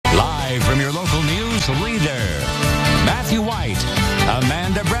Live from your local news leader, Matthew White,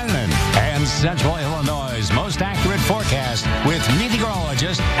 Amanda Brennan, and Central Illinois' most accurate forecast with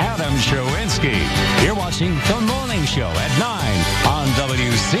meteorologist Adam Sherwinski. You're watching The Morning Show at 9 on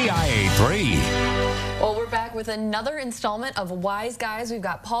WCIA 3. Well, we're back with another installment of Wise Guys. We've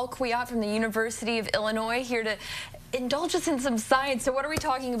got Paul Kwiat from the University of Illinois here to indulge us in some science. So what are we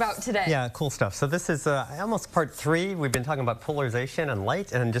talking about today? Yeah, cool stuff. So this is almost part 3. We've been talking about polarization and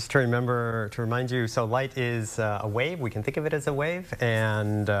light. And just to remind you, so light is a wave. We can think of it as a wave.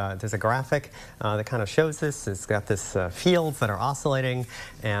 And there's a graphic that kind of shows this. It's got this fields that are oscillating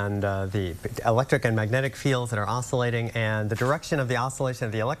and the electric and magnetic fields that are oscillating. And the direction of the oscillation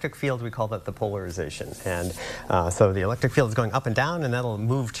of the electric field, we call that the polarization. And so the electric field is going up and down, and that'll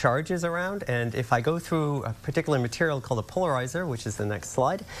move charges around. And if I go through a particular material called a polarizer, which is the next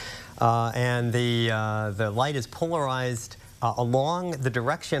slide, and the light is polarized along the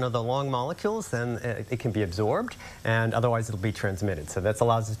direction of the long molecules, then it can be absorbed, and otherwise it'll be transmitted. So that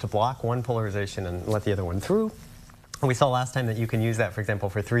allows us to block one polarization and let the other one through. We saw last time that you can use that, for example,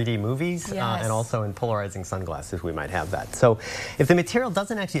 for 3D movies, yes. And also in polarizing sunglasses, we might have that. So if the material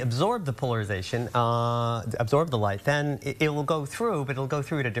doesn't actually absorb the polarization, absorb the light, then it will go through, but it'll go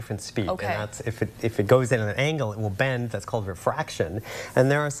through at a different speed. Okay. And that's, if it goes in at an angle, it will bend. That's called refraction.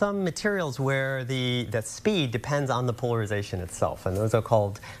 And there are some materials where that speed depends on the polarization itself. And those are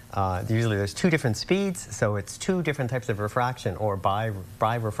called, usually there's 2 different speeds, so it's 2 different types of refraction, or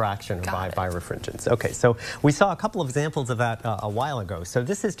birefraction or birefringence. Okay, so we saw a couple of examples of that a while ago. So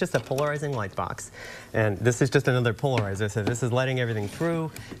this is just a polarizing light box, and this is just another polarizer. So this is letting everything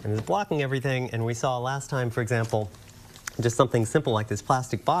through and is blocking everything. And we saw last time, for example, just something simple like this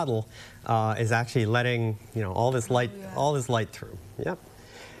plastic bottle is actually letting all this light through. Yep.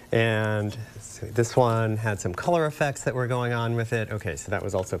 And so this one had some color effects that were going on with it. Okay, so that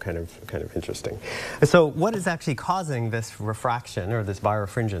was also kind of interesting. So what is actually causing this refraction, or this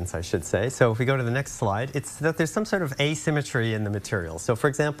birefringence, I should say? So if we go to the next slide, it's that there's some sort of asymmetry in the material. So for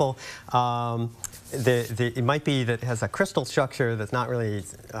example, it might be that it has a crystal structure that's not really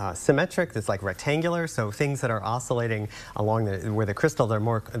symmetric, that's like rectangular. So things that are oscillating along where the crystals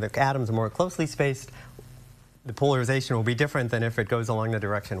the atoms are more closely spaced, the polarization will be different than if it goes along the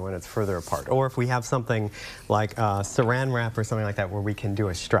direction when it's further apart. Or if we have something like saran wrap or something like that where we can do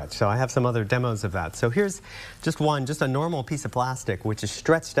a stretch. So I have some other demos of that. So here's just a normal piece of plastic which is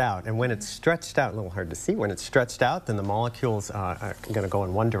stretched out. And when it's stretched out, a little hard to see, when it's stretched out, then the molecules are going to go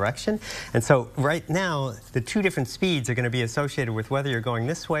in one direction. And so right now, the 2 different speeds are going to be associated with whether you're going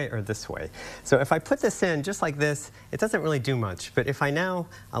this way or this way. So if I put this in just like this, it doesn't really do much. But if I now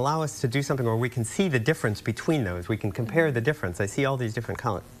allow us to do something where we can see the difference between those, we can compare the difference. I see all these different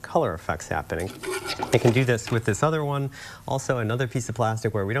color effects happening. I can do this with this other one, also another piece of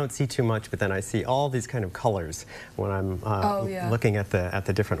plastic where we don't see too much, but then I see all these kind of colors when I'm looking at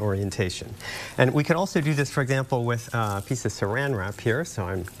the different orientation. And we could also do this, for example, with a piece of saran wrap here. So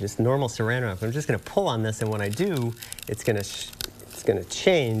I'm just normal saran wrap. I'm just going to pull on this, and when I do, it's going to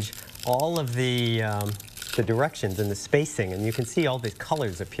change all of the directions and the spacing, and you can see all these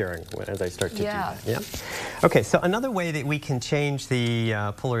colors appearing as I start to do that. Yeah. Okay, so another way that we can change the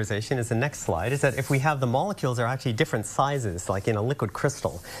polarization is the next slide, is that if we have the molecules are actually different sizes, like in a liquid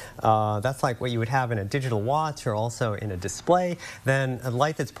crystal, that's like what you would have in a digital watch or also in a display, then a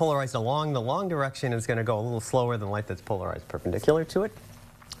light that's polarized along the long direction is going to go a little slower than light that's polarized perpendicular to it.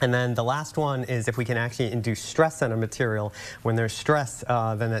 And then the last one is if we can actually induce stress on a material. When there's stress,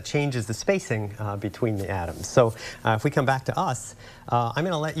 then that changes the spacing between the atoms. So if we come back to us, I'm going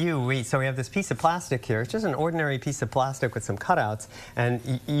to let you so we have this piece of plastic here. It's just an ordinary piece of plastic with some cutouts.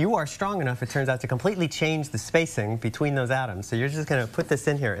 And you are strong enough, it turns out, to completely change the spacing between those atoms. So you're just going to put this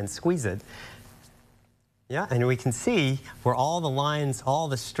in here and squeeze it. Yeah, and we can see where all the lines, all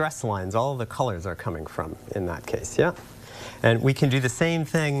the stress lines, all the colors are coming from in that case. Yeah. And we can do the same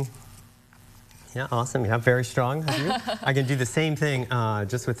thing. Yeah, awesome. Yeah, very strong. I can do the same thing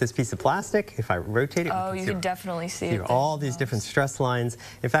just with this piece of plastic. If I rotate it, you can definitely see all these different stress lines.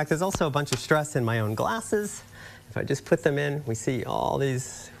 In fact, there's also a bunch of stress in my own glasses. If I just put them in, we see all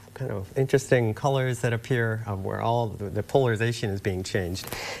these kind of interesting colors that appear where all the polarization is being changed.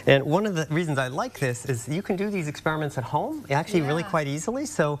 And one of the reasons I like this is you can do these experiments at home actually really quite easily.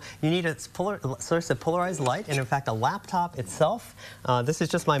 So you need a source of polarized light, and in fact a laptop itself. This is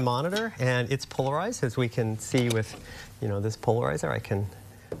just my monitor, and it's polarized, as we can see with this polarizer. I can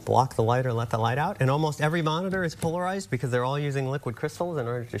block the light or let the light out. And almost every monitor is polarized because they're all using liquid crystals in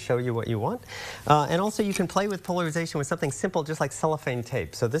order to show you what you want. And also you can play with polarization with something simple just like cellophane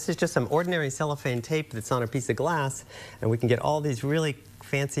tape. So this is just some ordinary cellophane tape that's on a piece of glass, and we can get all these really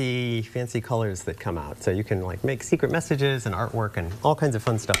fancy colors that come out. So you can like make secret messages and artwork and all kinds of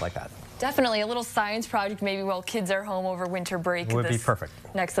fun stuff like that. Definitely a little science project maybe while kids are home over winter break. Would be perfect.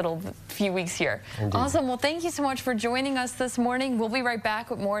 Next little few weeks here. Indeed. Awesome. Well, thank you so much for joining us this morning. We'll be right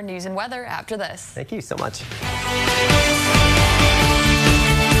back with more news and weather after this. Thank you so much.